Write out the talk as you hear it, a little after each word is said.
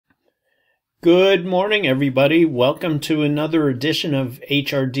Good morning, everybody. Welcome to another edition of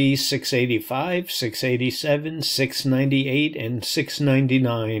HRD 685, 687, 698, and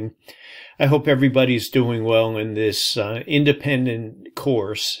 699. I hope everybody's doing well in this independent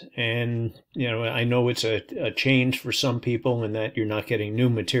course. And, I know it's a change for some people in that you're not getting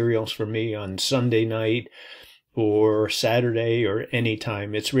new materials from me on Sunday night or Saturday or any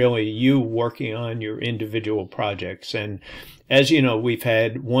time. It's really you working on your individual projects. And as you know, we've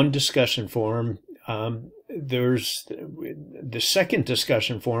had one discussion forum. There's the second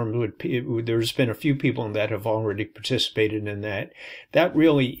discussion forum. There's been a few people that have already participated in that. That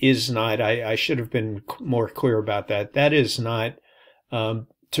really is not, I should have been more clear about that. That is not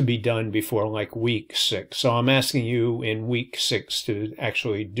to be done before like week 6. So I'm asking you in week 6 to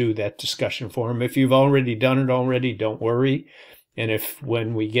actually do that discussion forum. If you've already done it already, don't worry. And if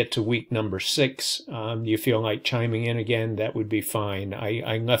when we get to week number 6, you feel like chiming in again, that would be fine.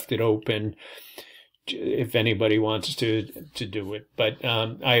 I left it open if anybody wants to do it. But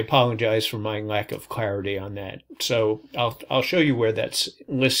I apologize for my lack of clarity on that. So I'll show you where that's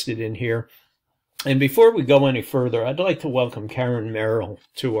listed in here. And before we go any further, I'd like to welcome Karen Merrill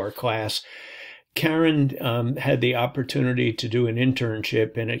to our class. Karen had the opportunity to do an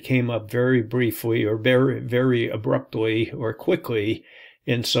internship, and it came up very briefly or very, very abruptly or quickly.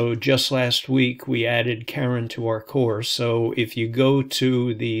 And so just last week, we added Karen to our course. So if you go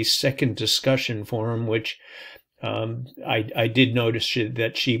to the second discussion forum, which I did notice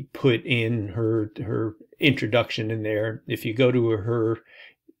that she put in her introduction in there. If you go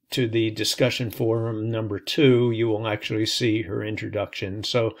to the discussion forum number 2, you will actually see her introduction.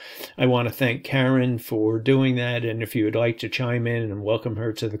 So I want to thank Karen for doing that. And if you would like to chime in and welcome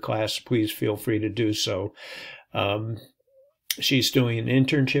her to the class, please feel free to do so. She's doing an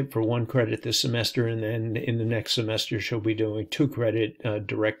internship for 1 credit this semester, and then in the next semester she'll be doing 2 credit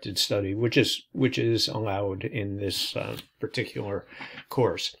directed study, which is allowed in this particular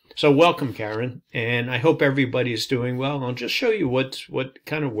course. So welcome, Karen, and I hope everybody's doing well. I'll just show you what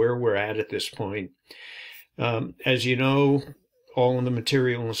kind of where we're at this point. As you know, all of the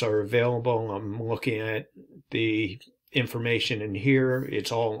materials are available. I'm looking at the information in here.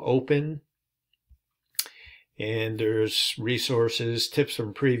 It's all open. And there's resources, tips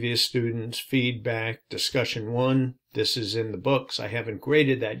from previous students, feedback, discussion 1. This is in the books. I haven't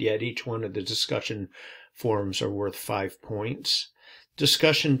graded that yet. Each one of the discussion forums are worth 5 points.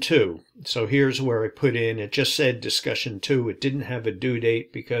 Discussion 2. So here's where I put in, it just said discussion 2. It didn't have a due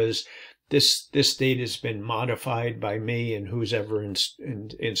date because this date has been modified by me and who's ever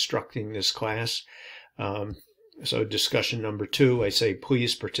instructing this class. So discussion number 2, I say,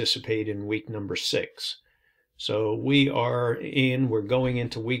 please participate in week number 6. So we're going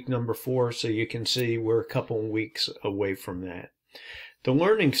into week number 4, so you can see we're a couple of weeks away from that. The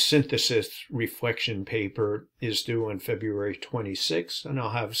learning synthesis reflection paper is due on February 26th, and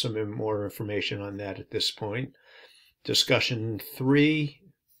I'll have some more information on that at this point. Discussion 3,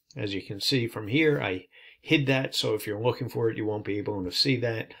 as you can see from here, I hid that, so if you're looking for it, you won't be able to see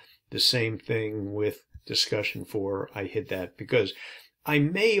that. The same thing with discussion 4, I hid that because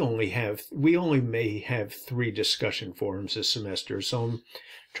we only may have 3 discussion forums this semester, so I'm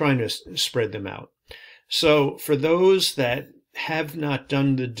trying to spread them out. So for those that have not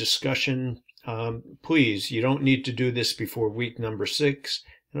done the discussion, please, you don't need to do this before week number 6,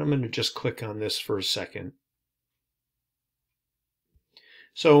 and I'm going to just click on this for a second.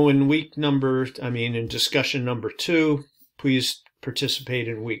 So in discussion number 2, please participate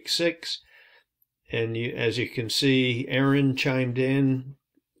in week 6. And as you can see, Erin chimed in.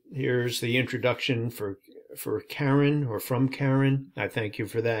 Here's the introduction for Karen, or from Karen. I thank you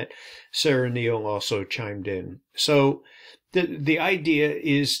for that. Sarah Neal also chimed in. So the idea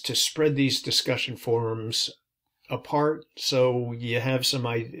is to spread these discussion forums apart, so you have some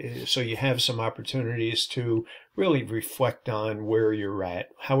opportunities to really reflect on where you're at,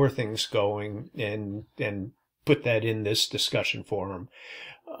 how are things going, and put that in this discussion forum.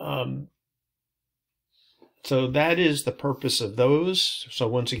 So that is the purpose of those. So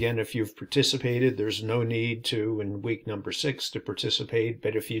once again, if you've participated, there's no need to, in week number 6, to participate.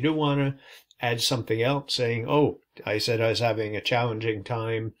 But if you do want to add something else, saying, oh, I said I was having a challenging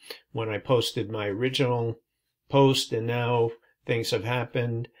time when I posted my original post, and now things have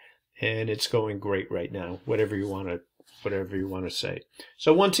happened, and it's going great right now, whatever you want to say.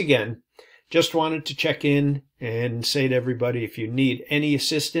 So once again, just wanted to check in and say to everybody, if you need any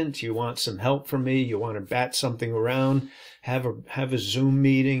assistance, you want some help from me, you want to bat something around, have a Zoom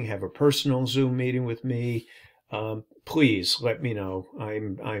meeting, have a personal Zoom meeting with me, please let me know.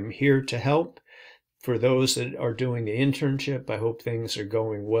 I'm here to help. For those that are doing the internship, I hope things are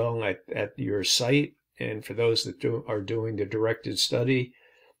going well at your site. And for those that are doing the directed study,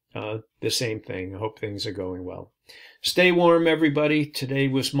 the same thing. I hope things are going well. Stay warm, everybody. Today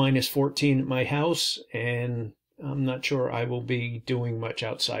was minus 14 at my house, and I'm not sure I will be doing much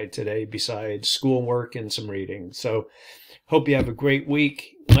outside today besides schoolwork and some reading. So hope you have a great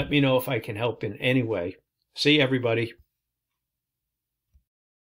week. Let me know if I can help in any way. See you, everybody.